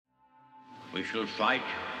We shall fight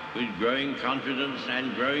with growing confidence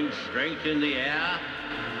and growing strength in the air.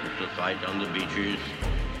 We shall fight on the beaches.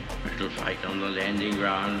 We shall fight on the landing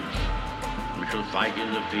grounds. We shall fight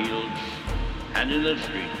in the fields and in the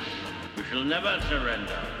streets. We shall never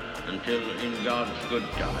surrender until, in God's good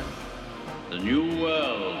time, the new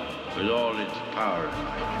world, with all its power and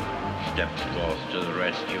might, steps forth to the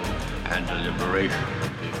rescue and the liberation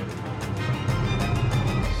of people.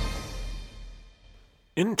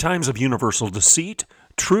 In times of universal deceit,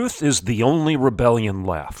 truth is the only rebellion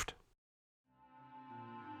left.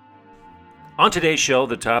 On today's show,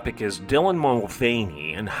 the topic is Dylan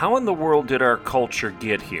Mulvaney and how in the world did our culture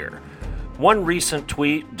get here? One recent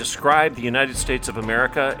tweet described the United States of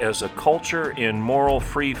America as a culture in moral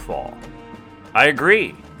freefall. I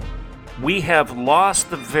agree. We have lost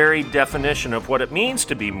the very definition of what it means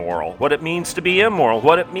to be moral, what it means to be immoral,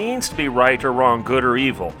 what it means to be right or wrong, good or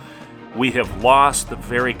evil. We have lost the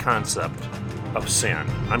very concept of sin.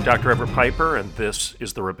 I'm Dr. Everett Piper, and this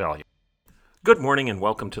is The Rebellion. Good morning and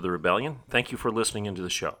welcome to The Rebellion. Thank you for listening into the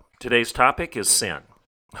show. Today's topic is sin.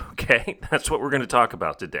 Okay, that's what we're going to talk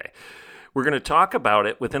about today. We're going to talk about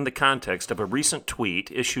it within the context of a recent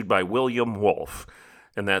tweet issued by William Wolf,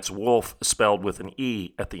 and that's Wolf spelled with an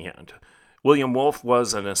E at the end. William Wolf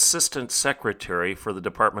was an assistant secretary for the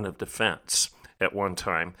Department of Defense at one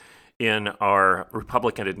time in our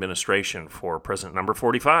Republican administration for President number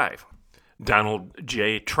 45, Donald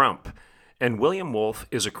J. Trump. And William Wolf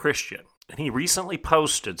is a Christian. And he recently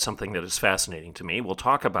posted something that is fascinating to me. We'll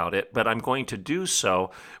talk about it, but I'm going to do so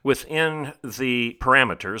within the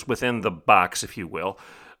parameters, within the box, if you will,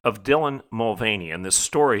 of Dylan Mulvaney and this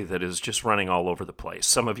story that is just running all over the place.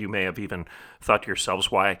 Some of you may have even thought to yourselves,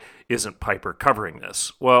 why isn't Piper covering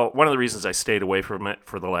this? Well, one of the reasons I stayed away from it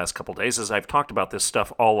for the last couple of days is I've talked about this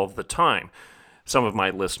stuff all of the time. Some of my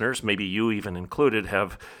listeners, maybe you even included,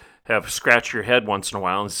 have scratched your head once in a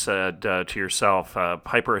while and said to yourself,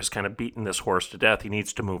 Piper has kind of beaten this horse to death. He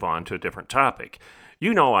needs to move on to a different topic.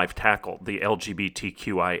 You know I've tackled the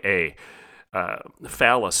LGBTQIA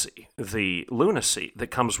fallacy, the lunacy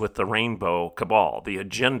that comes with the rainbow cabal, the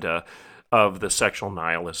agenda of the sexual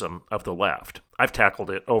nihilism of the left. I've tackled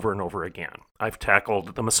it over and over again. I've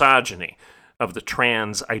tackled the misogyny of the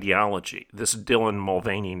trans ideology, this Dylan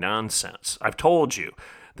Mulvaney nonsense. I've told you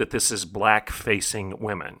that this is black-facing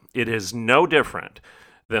women. It is no different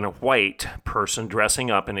than a white person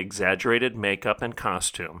dressing up in exaggerated makeup and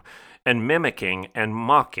costume and mimicking and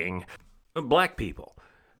mocking black people.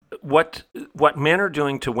 What men are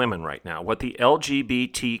doing to women right now, what the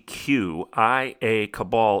LGBTQIA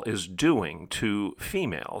cabal is doing to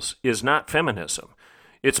females is not feminism.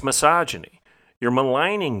 It's misogyny. You're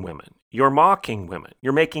maligning women. You're mocking women.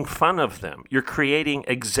 You're making fun of them. You're creating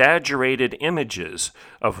exaggerated images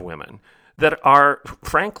of women that are,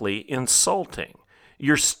 frankly, insulting.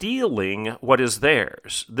 You're stealing what is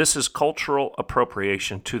theirs. This is cultural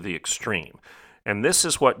appropriation to the extreme. And this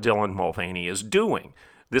is what Dylan Mulvaney is doing.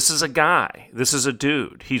 This is a guy. This is a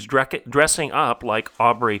dude. He's dressing up like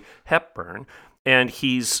Audrey Hepburn, and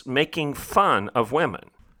he's making fun of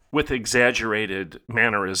women with exaggerated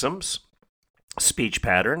mannerisms, speech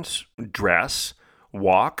patterns, dress,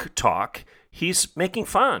 walk, talk. He's making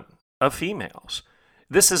fun of females.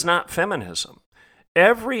 This is not feminism.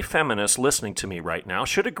 Every feminist listening to me right now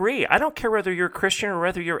should agree. I don't care whether you're Christian or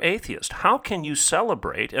whether you're atheist. How can you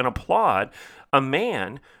celebrate and applaud a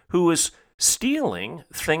man who is stealing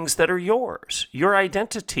things that are yours, your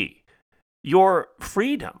identity, your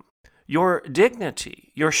freedom, your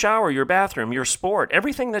dignity, your shower, your bathroom, your sport,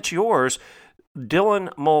 everything that's yours? Dylan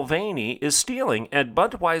Mulvaney is stealing, and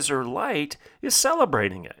Budweiser Light is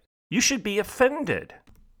celebrating it. You should be offended.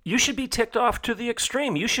 You should be ticked off to the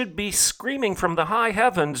extreme. You should be screaming from the high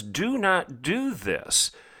heavens, do not do this.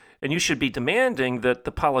 And you should be demanding that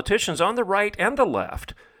the politicians on the right and the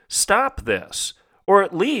left stop this. Or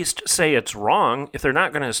at least say it's wrong if they're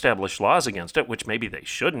not going to establish laws against it, which maybe they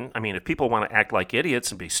shouldn't. I mean, if people want to act like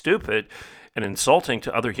idiots and be stupid and insulting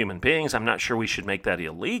to other human beings, I'm not sure we should make that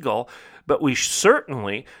illegal. But we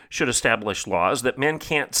certainly should establish laws that men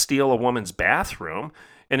can't steal a woman's bathroom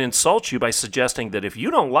and insult you by suggesting that if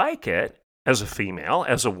you don't like it, as a female,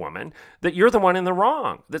 as a woman, that you're the one in the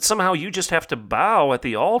wrong, that somehow you just have to bow at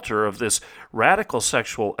the altar of this radical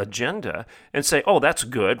sexual agenda and say, oh, that's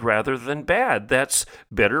good rather than bad. That's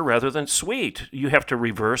bitter rather than sweet. You have to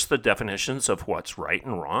reverse the definitions of what's right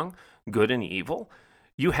and wrong, good and evil.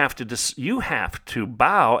 You have to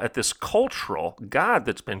bow at this cultural God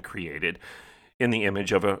that's been created in the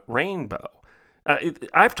image of a rainbow.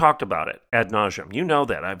 I've talked about it ad nauseum. You know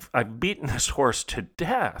that. I've beaten this horse to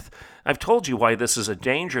death. I've told you why this is a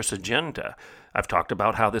dangerous agenda. I've talked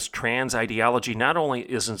about how this trans ideology not only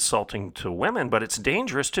is insulting to women, but it's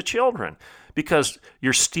dangerous to children because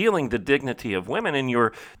you're stealing the dignity of women and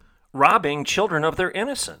you're robbing children of their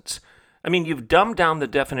innocence. I mean, you've dumbed down the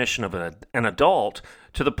definition of an adult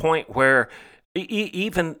to the point where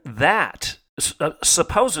even that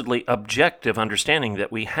supposedly objective understanding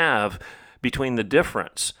that we have between the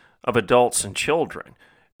difference of adults and children,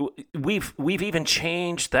 we've even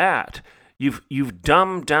changed that. You've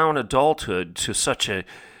dumbed down adulthood to such a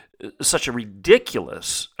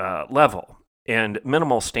ridiculous level and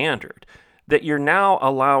minimal standard that you're now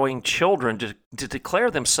allowing children to declare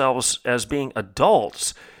themselves as being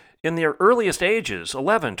adults in their earliest ages,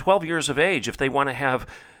 11, 12 years of age. If they want to have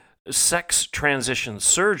sex transition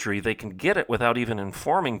surgery, they can get it without even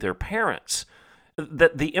informing their parents.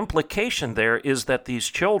 That the implication there is that these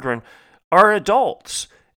children are adults,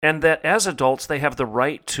 and that as adults they have the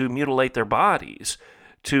right to mutilate their bodies,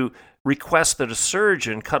 to request that a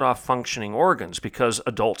surgeon cut off functioning organs, because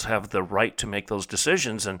adults have the right to make those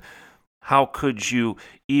decisions. And how could you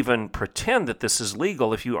even pretend that this is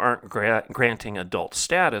legal if you aren't granting adult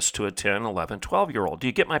status to a 10, 11, 12-year-old? Do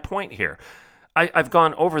you get my point here? I've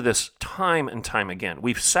gone over this time and time again.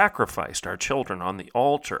 We've sacrificed our children on the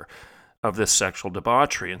altar of this sexual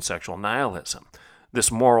debauchery and sexual nihilism,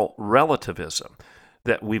 this moral relativism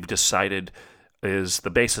that we've decided is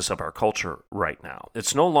the basis of our culture right now.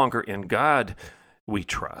 It's no longer in God we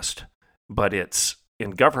trust, but it's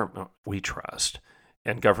in government we trust,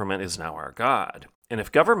 and government is now our God. And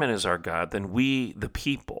if government is our God, then we, the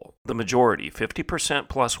people, the majority, 50%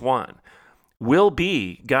 plus one, will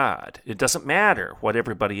be God. It doesn't matter what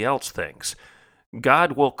everybody else thinks.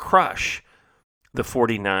 God will crush the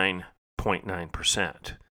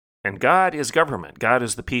 49.9%. And God is government. God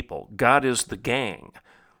is the people. God is the gang.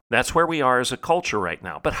 That's where we are as a culture right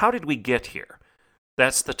now. But how did we get here?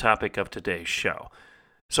 That's the topic of today's show.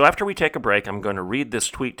 So after we take a break, I'm going to read this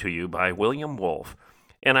tweet to you by William Wolf,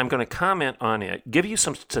 and I'm going to comment on it, give you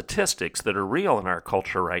some statistics that are real in our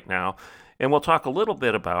culture right now, and we'll talk a little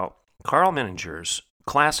bit about Carl Menninger's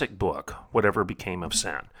classic book, Whatever Became of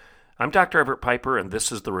Sin. I'm Dr. Everett Piper, and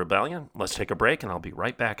this is The Rebellion. Let's take a break, and I'll be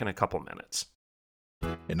right back in a couple minutes.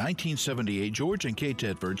 In 1978, George and Kay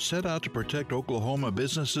Tedford set out to protect Oklahoma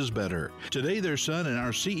businesses better. Today, their son and our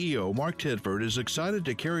CEO, Mark Tedford, is excited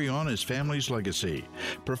to carry on his family's legacy.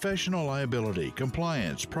 Professional liability,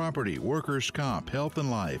 compliance, property, workers' comp, health and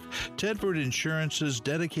life. Tedford Insurance's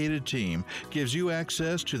dedicated team gives you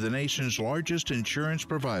access to the nation's largest insurance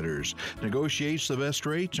providers, negotiates the best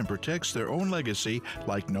rates, and protects their own legacy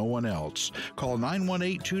like no one else. Call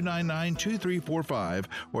 918-299-2345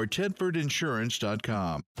 or tedfordinsurance.com.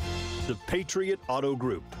 The Patriot Auto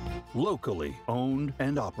Group, locally owned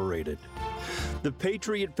and operated. The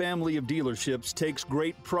Patriot family of dealerships takes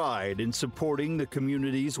great pride in supporting the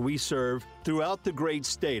communities we serve throughout the great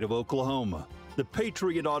state of Oklahoma. The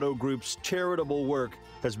Patriot Auto Group's charitable work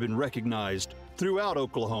has been recognized throughout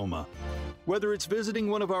Oklahoma. Whether it's visiting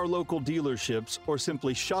one of our local dealerships or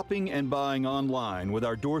simply shopping and buying online with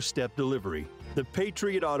our doorstep delivery, the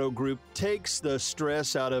Patriot Auto Group takes the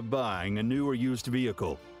stress out of buying a new or used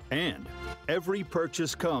vehicle. And every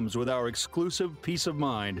purchase comes with our exclusive peace of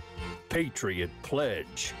mind, Patriot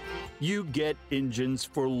Pledge. You get engines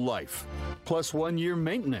for life, plus 1-year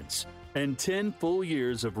maintenance, and 10 full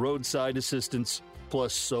years of roadside assistance,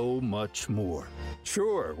 plus so much more.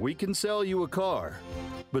 Sure, we can sell you a car,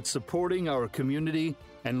 but supporting our community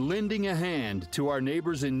and lending a hand to our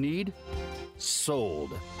neighbors in need?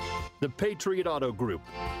 Sold. The Patriot Auto Group.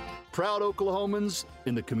 Proud Oklahomans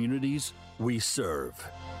in the communities we serve.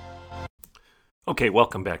 Okay,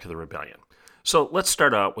 welcome back to The Rebellion. So let's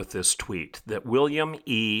start out with this tweet that William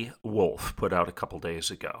E. Wolf put out a couple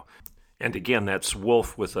days ago. And again, that's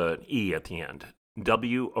Wolf with an E at the end.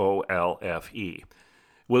 W-O-L-F-E.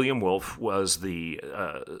 William Wolf was the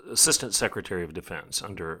Assistant Secretary of Defense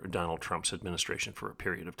under Donald Trump's administration for a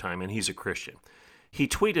period of time, and he's a Christian. He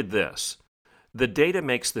tweeted this: "The data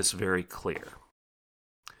makes this very clear.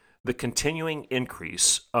 The continuing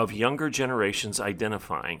increase of younger generations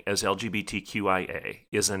identifying as LGBTQIA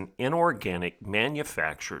is an inorganic,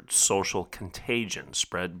 manufactured social contagion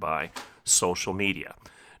spread by social media."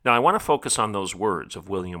 Now, I want to focus on those words of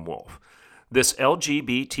William Wolf. This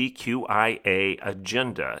LGBTQIA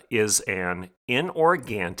agenda is an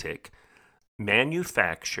inorganic,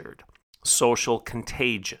 manufactured social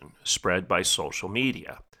contagion spread by social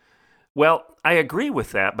media. Well, I agree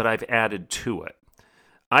with that, but I've added to it.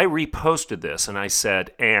 I reposted this and I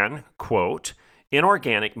said, and, quote,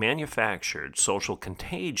 inorganic manufactured social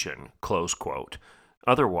contagion, close quote,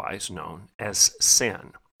 otherwise known as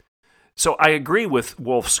sin. So I agree with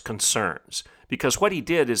Wolf's concerns, because what he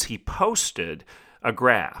did is he posted a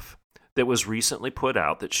graph that was recently put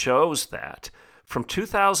out that shows that from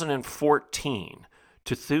 2014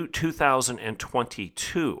 to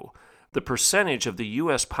 2022, the percentage of the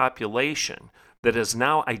U.S. population that is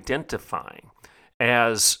now identifying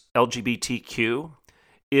as LGBTQ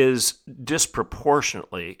is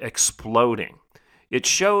disproportionately exploding. It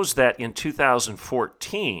shows that in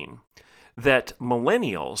 2014, that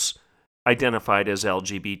millennials identified as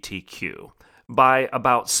LGBTQ by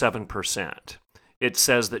about 7%. It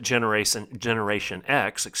says that Generation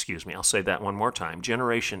X, I'll say that one more time,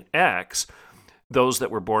 Generation X, those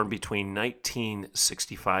that were born between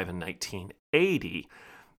 1965 and 1980,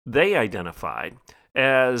 they identified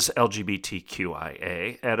as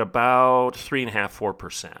LGBTQIA at about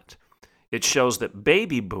 3.5-4%. It shows that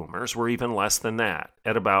baby boomers were even less than that,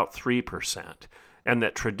 at about 3%, and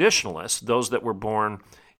that traditionalists, those that were born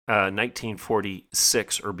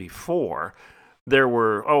 1946 or before, there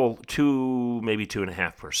were, maybe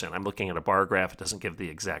 2.5%. I'm looking at a bar graph. It doesn't give the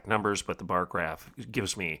exact numbers, but the bar graph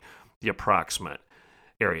gives me the approximate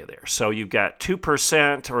area there. So you've got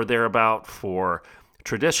 2% or thereabout for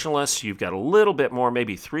traditionalists. You've got a little bit more,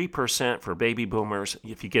 maybe 3% for baby boomers.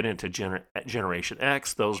 If you get into Generation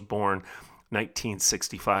X, those born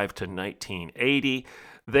 1965 to 1980,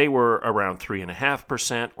 they were around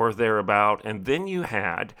 3.5% or thereabout. And then you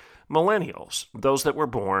had millennials, those that were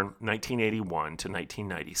born 1981 to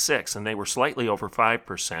 1996, and they were slightly over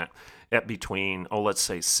 5% at between, let's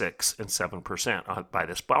say 6 and 7% by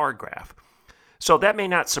this bar graph. So that may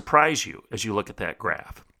not surprise you as you look at that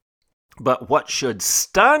graph. But what should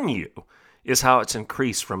stun you is how it's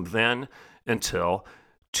increased from then until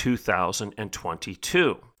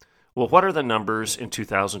 2022. Well, what are the numbers in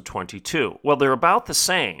 2022? Well, they're about the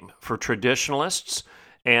same for traditionalists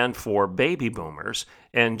and for baby boomers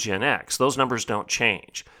and Gen X. Those numbers don't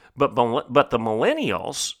change. But the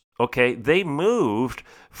millennials, okay, they moved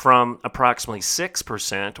from approximately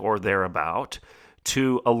 6% or thereabout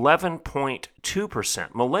to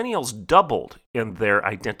 11.2%. Millennials doubled in their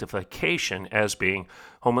identification as being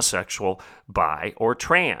homosexual, bi, or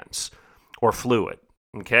trans, or fluid.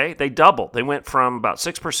 Okay, they doubled. They went from about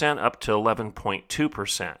 6% up to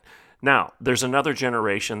 11.2%. Now, there's another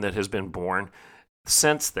generation that has been born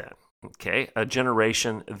since then. Okay, a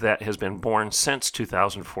generation that has been born since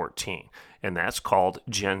 2014, and that's called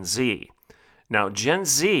Gen Z. Now, Gen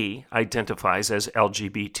Z identifies as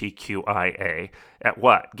LGBTQIA at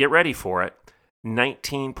what? Get ready for it,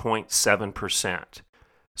 19.7%.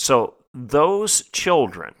 So those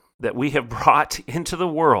children that we have brought into the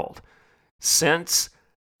world since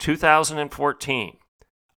 2014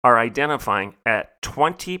 are identifying at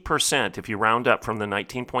 20%, if you round up from the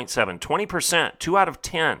 19.7, 20%, 2 out of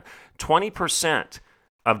 10, 20%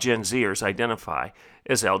 of Gen Zers identify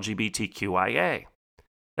as LGBTQIA,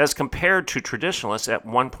 as compared to traditionalists at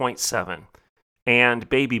 1.7, and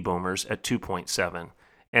baby boomers at 2.7,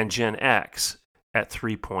 and Gen X at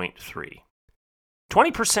 3.3.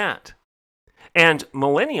 20%. And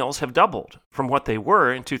millennials have doubled from what they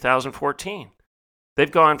were in 2014.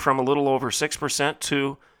 They've gone from a little over 6%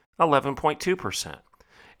 to 11.2%.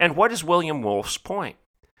 And what is William Wolf's point?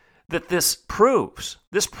 That this proves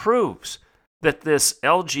that this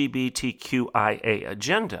LGBTQIA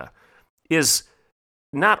agenda is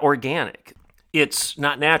not organic. It's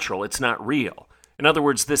not natural. It's not real. In other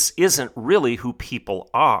words, this isn't really who people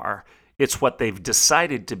are. It's what they've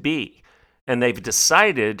decided to be. And they've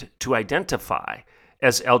decided to identify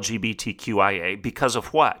as LGBTQIA because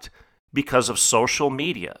of what? Because of social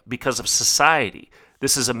media, because of society.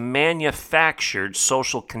 This is a manufactured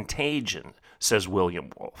social contagion, says William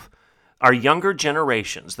Wolf. Our younger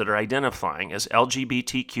generations that are identifying as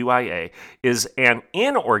LGBTQIA is an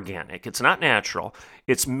inorganic, it's not natural,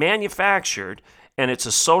 it's manufactured, and it's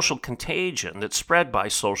a social contagion that's spread by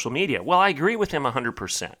social media. Well, I agree with him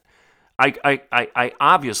 100%. I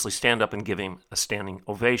obviously stand up and give him a standing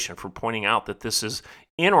ovation for pointing out that this is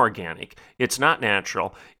inorganic. It's not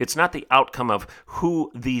natural. It's not the outcome of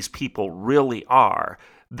who these people really are.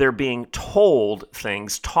 They're being told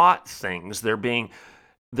things, taught things. They're being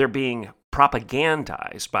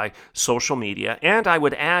propagandized by social media, and I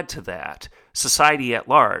would add to that, society at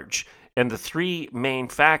large. And the three main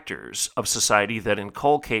factors of society that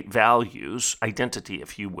inculcate values, identity,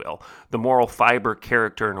 if you will, the moral fiber,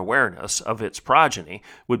 character, and awareness of its progeny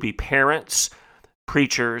would be parents,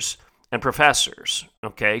 preachers, and professors,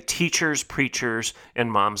 okay, teachers, preachers,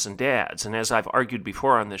 and moms and dads. And as I've argued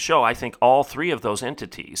before on this show, I think all three of those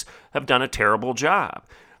entities have done a terrible job.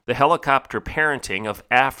 The helicopter parenting of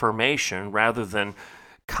affirmation rather than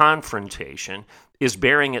confrontation is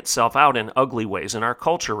bearing itself out in ugly ways in our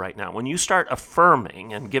culture right now. When you start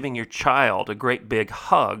affirming and giving your child a great big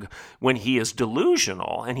hug when he is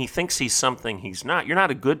delusional and he thinks he's something he's not, you're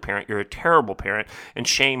not a good parent, you're a terrible parent, and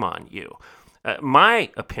shame on you.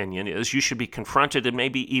 My opinion is you should be confronted and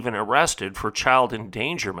maybe even arrested for child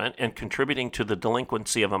endangerment and contributing to the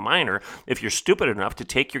delinquency of a minor if you're stupid enough to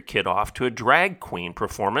take your kid off to a drag queen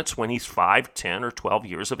performance when he's 5, 10, or 12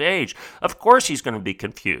 years of age. Of course he's going to be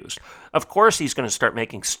confused. Of course he's going to start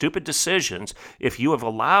making stupid decisions if you have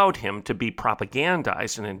allowed him to be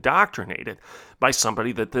propagandized and indoctrinated by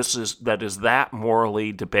somebody that is that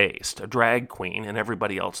morally debased, a drag queen and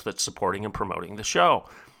everybody else that's supporting and promoting the show.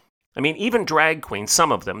 I mean, even drag queens,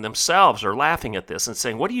 some of them themselves are laughing at this and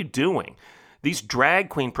saying, what are you doing? These drag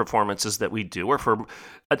queen performances that we do are for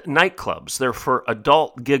nightclubs. They're for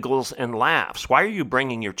adult giggles and laughs. Why are you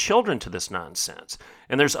bringing your children to this nonsense?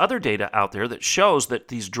 And there's other data out there that shows that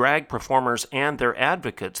these drag performers and their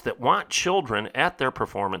advocates that want children at their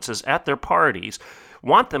performances, at their parties,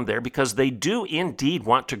 want them there because they do indeed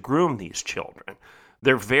want to groom these children.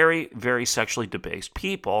 They're very, very sexually debased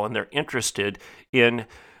people, and they're interested in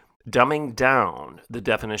dumbing down the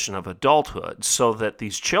definition of adulthood so that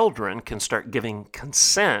these children can start giving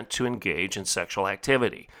consent to engage in sexual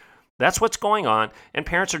activity. That's what's going on, and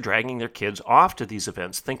parents are dragging their kids off to these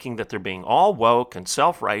events thinking that they're being all woke and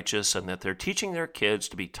self-righteous and that they're teaching their kids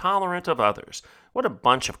to be tolerant of others. What a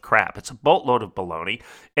bunch of crap. It's a boatload of baloney,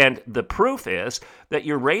 and the proof is that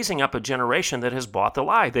you're raising up a generation that has bought the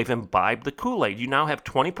lie. They've imbibed the Kool-Aid. You now have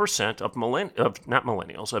 20%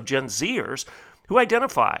 of Gen Zers who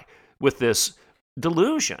identify with this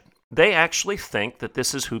delusion. They actually think that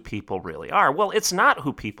this is who people really are. Well, it's not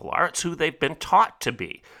who people are. It's who they've been taught to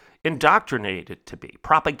be, indoctrinated to be,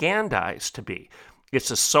 propagandized to be.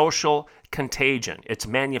 It's a social contagion. It's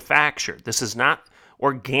manufactured. This is not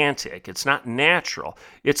organic. It's not natural.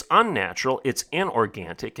 It's unnatural. It's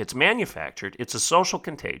inorganic. It's manufactured. It's a social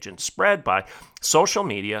contagion spread by social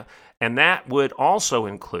media, and that would also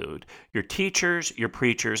include your teachers, your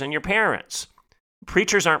preachers, and your parents.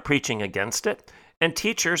 Preachers aren't preaching against it, and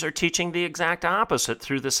teachers are teaching the exact opposite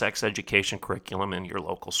through the sex education curriculum in your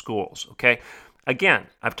local schools, okay? Again,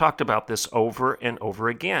 I've talked about this over and over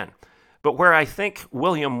again, but where I think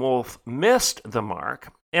William Wolfe missed the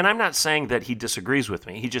mark, and I'm not saying that he disagrees with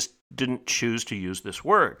me, he just didn't choose to use this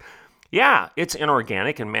word. Yeah, it's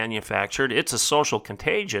inorganic and manufactured, it's a social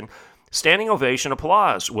contagion. Standing ovation,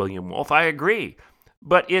 applause, William Wolfe, I agree,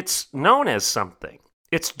 but it's known as something.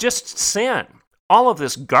 It's just sin. All of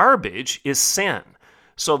this garbage is sin.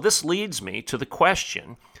 So this leads me to the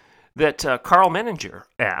question that Carl Menninger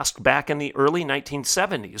asked back in the early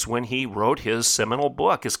 1970s when he wrote his seminal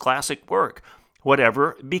book, his classic work,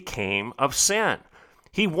 Whatever Became of Sin.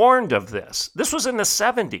 He warned of this. This was in the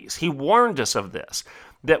 70s. He warned us of this,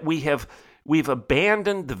 that we've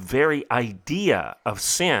abandoned the very idea of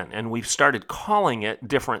sin, and we've started calling it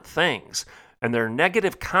different things. And there are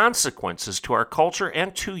negative consequences to our culture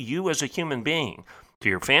and to you as a human being, to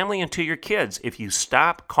your family and to your kids, if you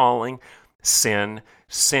stop calling sin,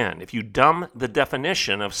 sin. If you dumb the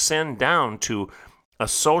definition of sin down to a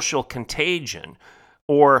social contagion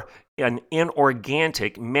or an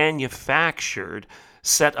inorganic, manufactured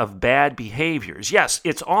set of bad behaviors. Yes,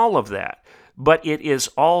 it's all of that, but it is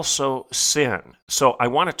also sin. So I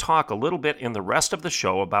want to talk a little bit in the rest of the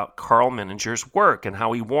show about Carl Menninger's work and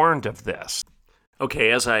how he warned of this.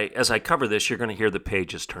 Okay, as I cover this, you're going to hear the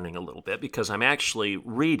pages turning a little bit because I'm actually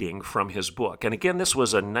reading from his book. And again, this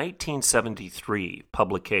was a 1973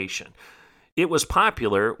 publication. It was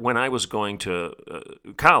popular when I was going to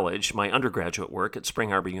college, my undergraduate work at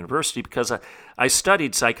Spring Arbor University, because I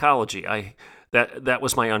studied psychology. That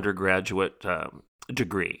was my undergraduate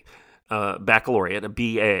degree, baccalaureate, a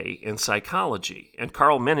BA in psychology. And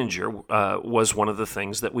Carl Menninger was one of the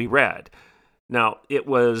things that we read. Now, it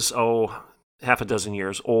was, half a dozen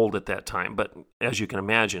years old at that time, but as you can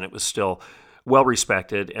imagine, it was still well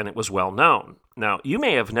respected and it was well known. Now, you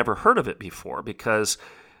may have never heard of it before because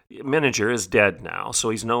Menninger is dead now,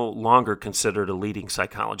 so he's no longer considered a leading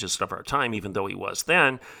psychologist of our time, even though he was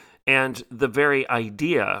then. And the very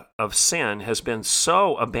idea of sin has been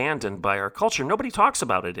so abandoned by our culture, nobody talks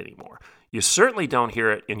about it anymore. You certainly don't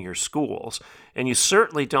hear it in your schools, and you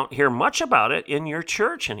certainly don't hear much about it in your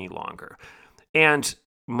church any longer. And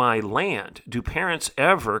my land, do parents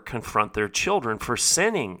ever confront their children for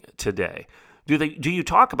sinning today? Do you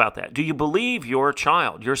talk about that? Do you believe your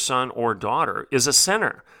child, your son or daughter, is a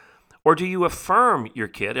sinner? Or do you affirm your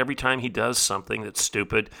kid every time he does something that's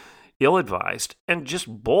stupid, ill-advised, and just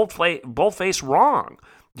bold-faced wrong?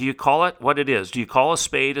 Do you call it what it is? Do you call a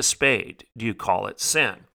spade a spade? Do you call it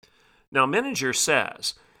sin? Now, Menninger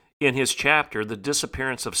says in his chapter, The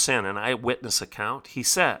Disappearance of Sin, an Eyewitness Account, he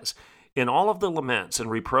says, in all of the laments and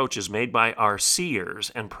reproaches made by our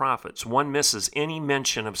seers and prophets, one misses any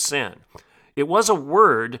mention of sin. It was a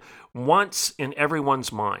word once in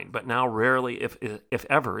everyone's mind, but now rarely, if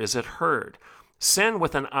ever, is it heard. Sin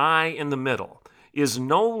with an I in the middle is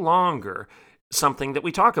no longer something that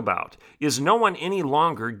we talk about. Is no one any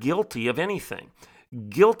longer guilty of anything?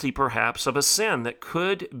 Guilty, perhaps, of a sin that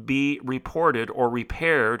could be reported or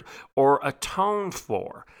repaired or atoned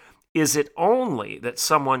for? Is it only that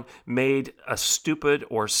someone made a stupid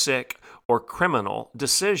or sick or criminal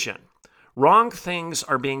decision? Wrong things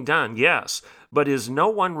are being done, yes, but is no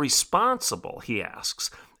one responsible, he asks.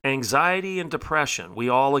 Anxiety and depression, we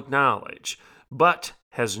all acknowledge, but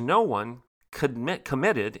has no one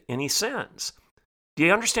committed any sins? Do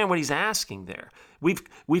you understand what he's asking there?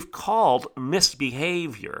 We've called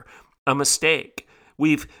misbehavior a mistake.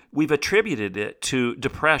 We've attributed it to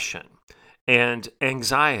depression and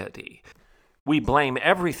anxiety. We blame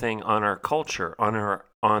everything on our culture, on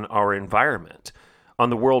our environment, on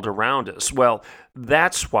the world around us. Well,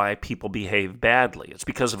 that's why people behave badly. It's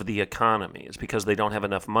because of the economy. It's because they don't have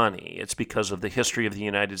enough money. It's because of the history of the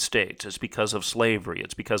United States. It's because of slavery.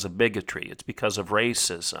 It's because of bigotry. It's because of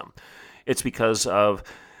racism. It's because of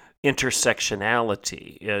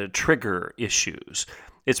intersectionality, trigger issues.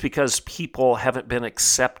 It's because people haven't been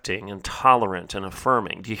accepting and tolerant and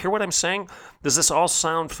affirming. Do you hear what I'm saying? Does this all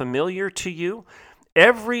sound familiar to you?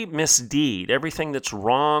 Every misdeed, everything that's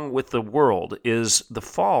wrong with the world is the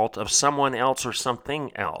fault of someone else or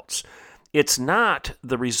something else. It's not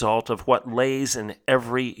the result of what lays in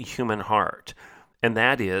every human heart, and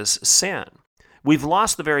that is sin. We've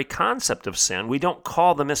lost the very concept of sin. We don't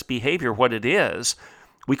call the misbehavior what it is.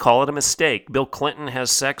 We call it a mistake. Bill Clinton has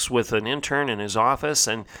sex with an intern in his office,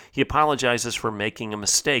 and he apologizes for making a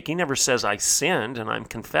mistake. He never says, I sinned, and I'm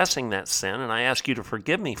confessing that sin, and I ask you to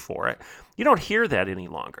forgive me for it. You don't hear that any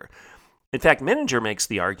longer. In fact, Menninger makes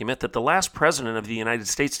the argument that the last president of the United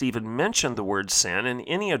States to even mention the word sin in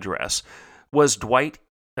any address was Dwight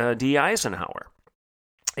D. Eisenhower.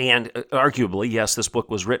 And arguably, yes, this book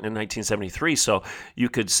was written in 1973, so you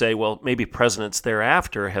could say, well, maybe presidents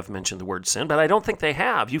thereafter have mentioned the word sin, but I don't think they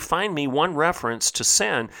have. You find me one reference to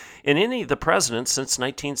sin in any of the presidents since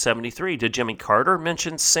 1973. Did Jimmy Carter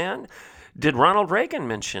mention sin? Did Ronald Reagan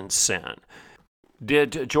mention sin?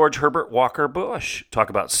 Did George Herbert Walker Bush talk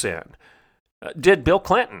about sin? Did Bill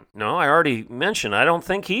Clinton? No, I already mentioned, I don't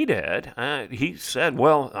think he did. He said,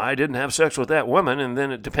 well, I didn't have sex with that woman, and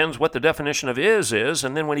then it depends what the definition of is,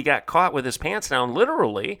 and then when he got caught with his pants down,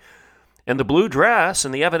 literally, and the blue dress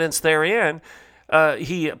and the evidence therein,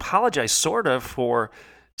 he apologized sort of for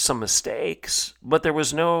some mistakes, but there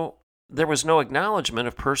was no acknowledgement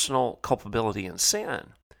of personal culpability in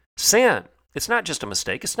sin. Sin, it's not just a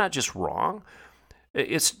mistake, it's not just wrong.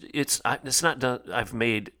 It's not done. I've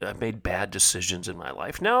made bad decisions in my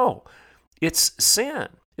life. No, it's sin.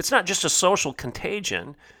 It's not just a social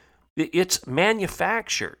contagion. It's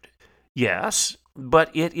manufactured, yes, but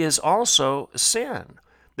it is also sin.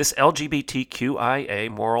 This LGBTQIA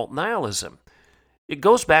moral nihilism. It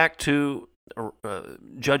goes back to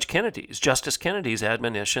Justice Kennedy's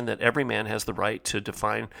admonition that every man has the right to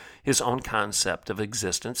define his own concept of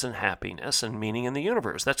existence and happiness and meaning in the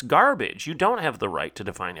universe. That's garbage. You don't have the right to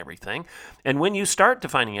define everything. And when you start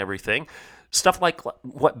defining everything, stuff like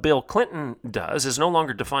what Bill Clinton does is no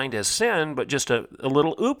longer defined as sin, but just a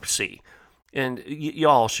little oopsie. And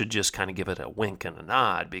y'all should just kind of give it a wink and a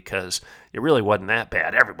nod because it really wasn't that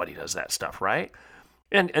bad. Everybody does that stuff, right?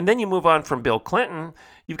 And then you move on from Bill Clinton,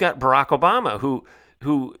 you've got Barack Obama,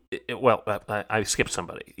 I skipped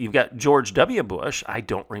somebody. You've got George W. Bush. I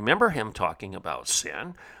don't remember him talking about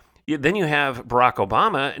sin. Then you have Barack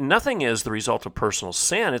Obama. Nothing is the result of personal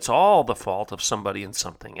sin. It's all the fault of somebody and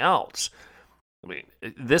something else. I mean,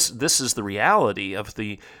 this is the reality of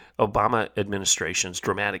the Obama administration's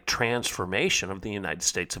dramatic transformation of the United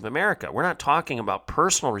States of America. We're not talking about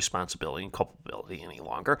personal responsibility and culpability any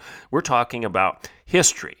longer. We're talking about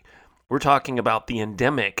history. We're talking about the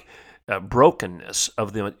endemic brokenness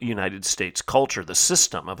of the United States culture, the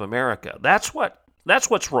system of America. That's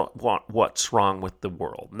what's wrong with the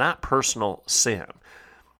world, not personal sin.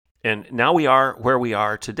 And now we are where we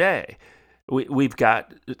are today. We've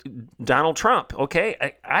got Donald Trump.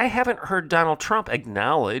 Okay, I haven't heard Donald Trump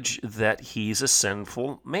acknowledge that he's a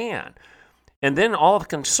sinful man. And then all the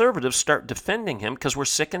conservatives start defending him because we're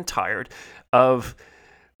sick and tired of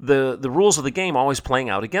the rules of the game always playing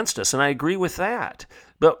out against us. And I agree with that.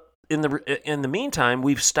 But in the meantime,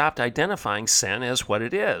 we've stopped identifying sin as what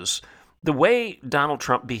it is. The way Donald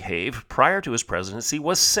Trump behaved prior to his presidency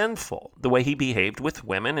was sinful. The way he behaved with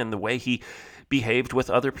women and the way he behaved with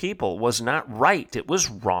other people was not right. It was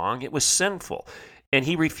wrong. It was sinful. And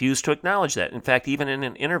he refused to acknowledge that. In fact, even in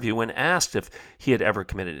an interview, when asked if he had ever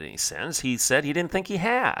committed any sins, he said he didn't think he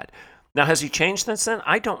had. Now, has he changed since then?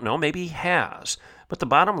 I don't know. Maybe he has. But the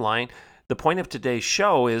bottom line, the point of today's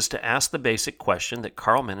show is to ask the basic question that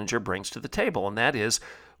Carl Menninger brings to the table, and that is,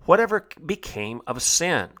 whatever became of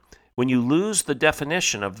sin? When you lose the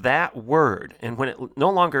definition of that word, and when it no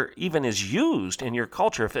longer even is used in your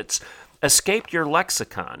culture, if it's escaped your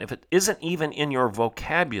lexicon, if it isn't even in your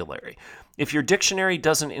vocabulary, if your dictionary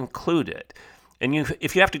doesn't include it, and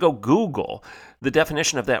if you have to go Google the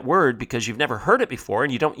definition of that word because you've never heard it before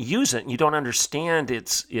and you don't use it and you don't understand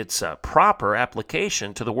its proper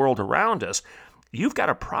application to the world around us, you've got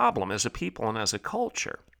a problem as a people and as a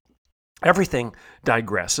culture. Everything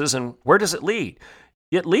digresses, and where does it lead?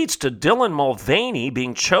 It leads to Dylan Mulvaney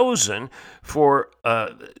being chosen for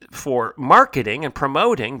marketing and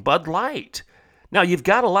promoting Bud Light. Now, you've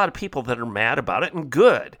got a lot of people that are mad about it, and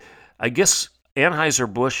good. I guess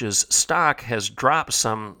Anheuser-Busch's stock has dropped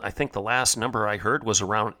some. I think the last number I heard was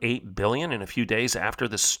around $8 billion in a few days after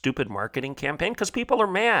this stupid marketing campaign because people are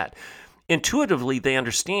mad. Intuitively, they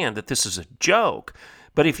understand that this is a joke.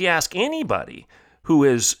 But if you ask anybody who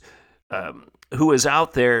is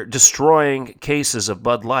out there destroying cases of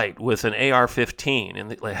Bud Light with an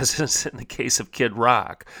AR-15, as in the case of Kid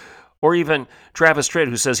Rock, or even Travis Tritt,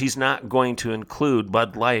 who says he's not going to include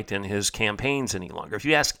Bud Light in his campaigns any longer. If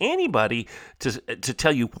you ask anybody to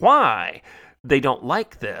tell you why they don't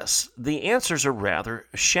like this, the answers are rather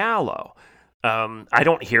shallow. I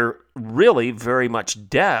don't hear really very much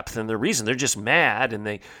depth, and the reason they're just mad, and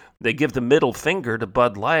they give the middle finger to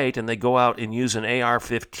Bud Light, and they go out and use an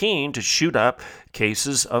AR-15 to shoot up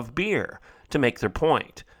cases of beer to make their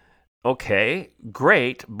point. Okay,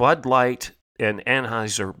 great, Bud Light and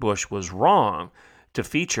Anheuser-Busch was wrong to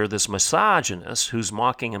feature this misogynist who's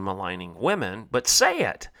mocking and maligning women, but say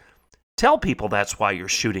it. Tell people that's why you're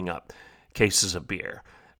shooting up cases of beer.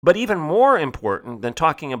 But even more important than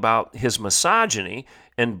talking about his misogyny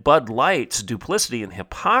and Bud Light's duplicity and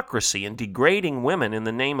hypocrisy and degrading women in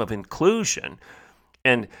the name of inclusion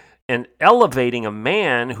and elevating a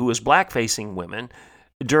man who is blackfacing women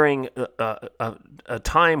during a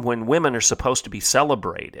time when women are supposed to be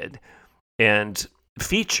celebrated and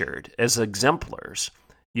featured as exemplars,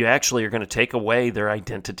 you actually are going to take away their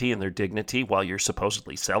identity and their dignity while you're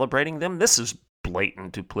supposedly celebrating them? This is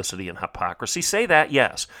blatant duplicity and hypocrisy. Say that,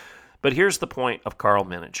 yes. But here's the point of Carl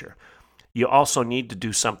Menninger. You also need to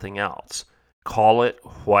do something else. Call it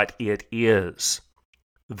what it is.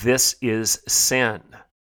 This is sin.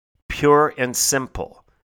 Pure and simple.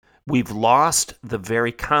 We've lost the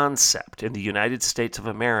very concept in the United States of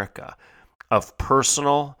America of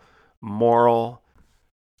personal, moral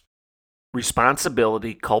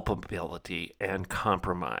responsibility, culpability, and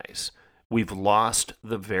compromise. We've lost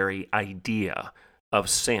the very idea of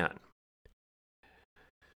sin.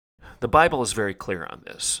 The Bible is very clear on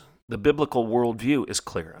this. The biblical worldview is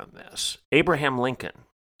clear on this. Abraham Lincoln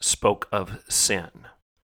spoke of sin.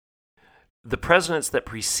 The presidents that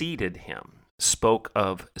preceded him spoke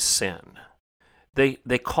of sin. They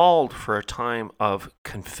called for a time of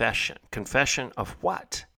confession. Confession of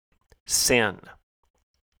what? Sin.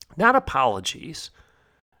 Not apologies.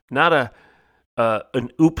 Not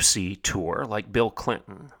an oopsie tour like Bill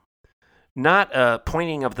Clinton. Not a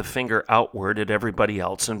pointing of the finger outward at everybody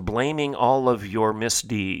else and blaming all of your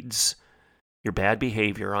misdeeds, your bad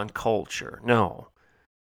behavior on culture. No.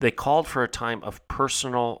 They called for a time of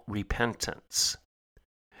personal repentance.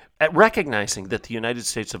 At recognizing that the United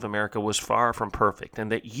States of America was far from perfect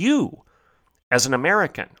and that you, as an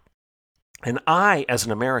American, and I, as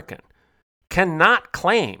an American, cannot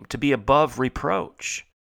claim to be above reproach.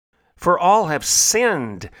 For all have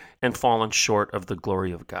sinned and fallen short of the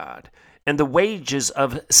glory of God. And the wages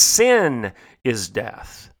of sin is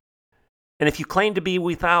death. And if you claim to be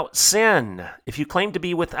without sin, you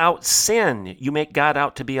make God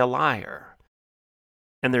out to be a liar.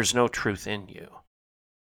 And there's no truth in you.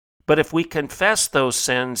 But if we confess those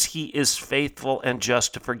sins, he is faithful and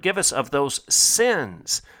just to forgive us of those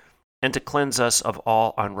sins and to cleanse us of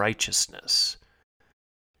all unrighteousness.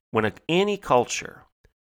 When any culture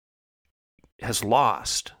has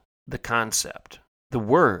lost the concept, the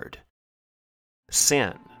word,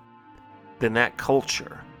 sin, then that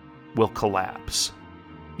culture will collapse.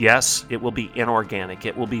 Yes, it will be inorganic.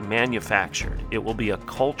 It will be manufactured. It will be a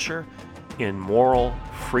culture in moral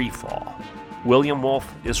freefall. William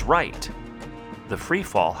Wolfe is right. The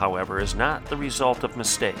freefall, however, is not the result of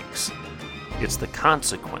mistakes. It's the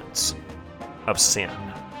consequence of sin.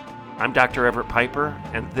 I'm Dr. Everett Piper,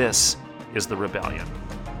 and this is The Rebellion.